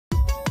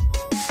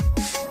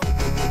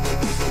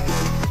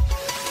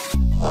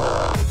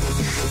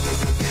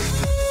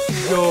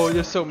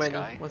there's so many.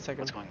 Sky? 1 second.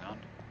 What's going on?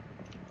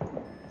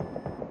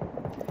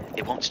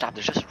 It won't stop.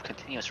 There's just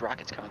continuous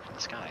rockets coming from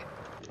the sky.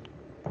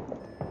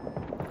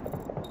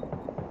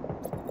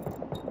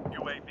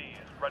 UAV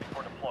is ready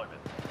for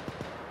deployment.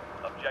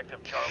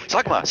 Objective Charlie.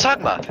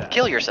 Sagma,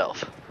 kill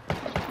yourself.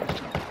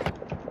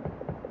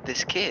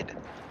 This kid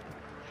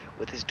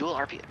with his dual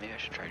RPG. Maybe I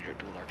should try your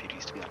dual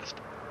RPGs, to be honest.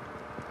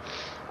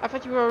 I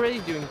thought you were already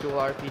doing dual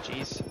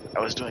RPGs. I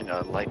was doing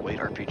a lightweight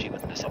RPG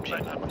with an SMG,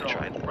 but I'm gonna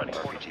try the Ready for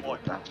RPG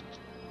with deployment. that.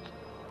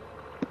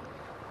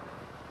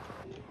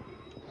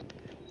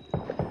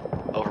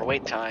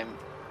 Overweight time.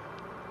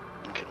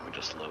 Okay, let me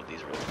just load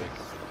these real quick.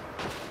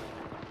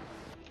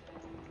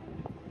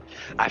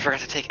 I forgot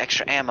to take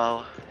extra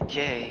ammo.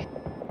 Yay.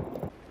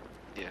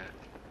 Yeah.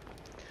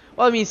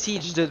 Well, I mean,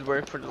 Siege did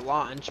work for the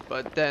launch,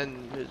 but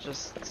then it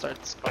just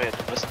starts. Oh yeah,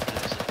 listen to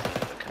this.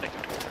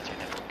 Connected to a multi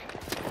network.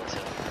 So,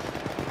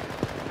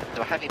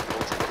 do I have any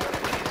bullets in the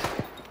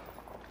RPGs?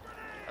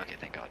 Okay,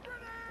 thank God.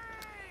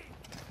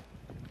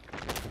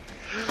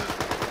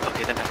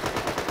 Okay, then.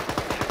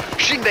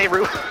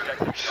 Shinderu!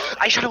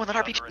 I shot him with an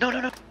RPG. No,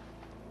 no, no.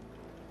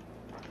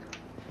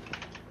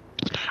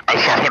 I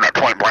shot him at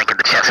point blank in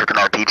the chest with an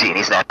RPG and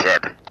he's not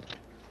dead.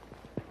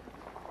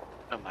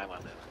 Oh my,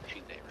 well,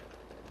 Shinderu.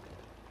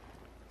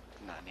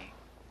 Nani.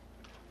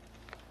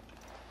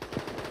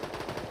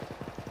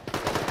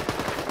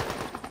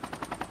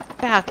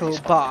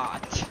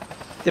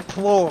 BattleBot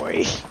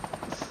deploy.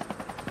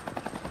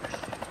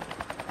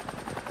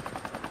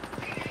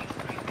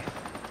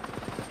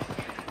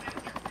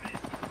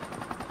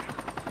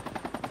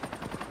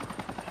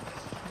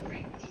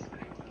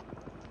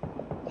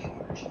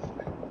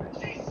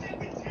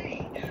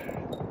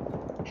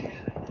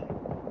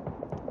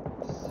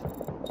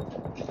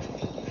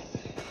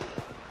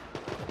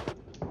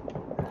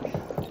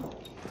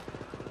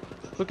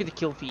 Look at the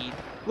kill feed.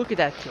 Look at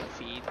that kill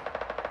feed.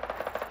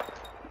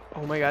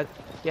 Oh my god.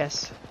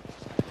 Yes.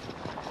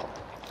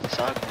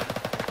 Sagma.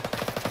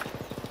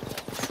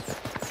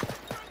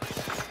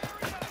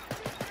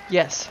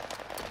 Yes.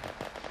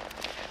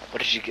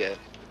 What did you get?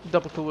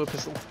 Double kill with a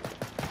pistol.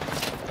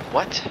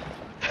 What?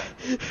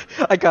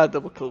 I got a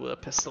double kill with a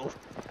pistol.